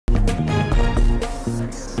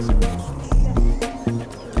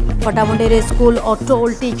पटामुंडे school auto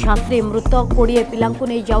उल्टी छात्री मृत 20 पिलांकु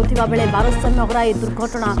नहीं जाउथिबा बेले भारसाम्य हराई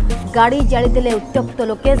दुर्घटना गाड़ी जालीदेले उत्त्यक्त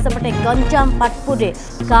लोके सेपटे गंजाम पाटपुर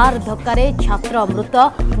कार धक्का छात्र मृत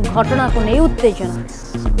घटना को नहीं उत्तेजना।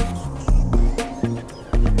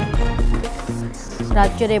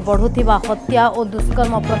 राज्य में बढ़ुथिबा हत्या और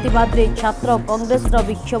दुष्कर्म प्रतिवाद रे छात्र कांग्रेस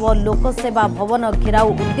विक्षोभ लोकसेवा भवन घेराव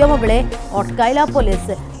उद्यम बेले अटकाइला पुलिस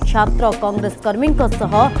छात्र कांग्रेस कर्मी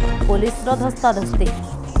पुलिस धस्ताधस्ती।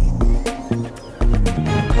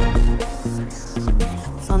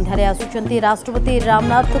 संध्यारे आसुचंती राष्ट्रपति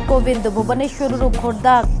रामनाथ कोविंद भुवनेश्वर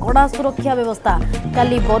खोर्धा कड़ा सुरक्षा व्यवस्था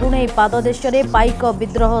काली बरुणेई पाददेश में पाइक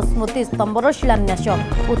विद्रोह स्मृति स्तंभर शिलान्यास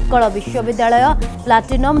उत्कल विश्वविद्यालय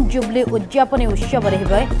प्लाटिनम जुबली उद्यापनी उत्सव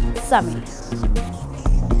रहिबे सामिल।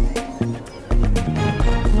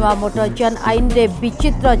 नुआ मोटरयान आईन रे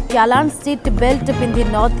विचित्र चालान सीट बेल्ट पिंधि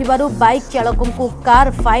नथिबारु बाइक चालकों को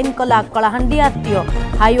कार फाइन कला कलाहांडी आरटीओ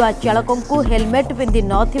हाईवा चालकों को हेलमेट पिंधि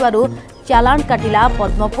नथिबारु चालान काटिला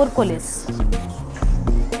पद्मपुर पुलिस।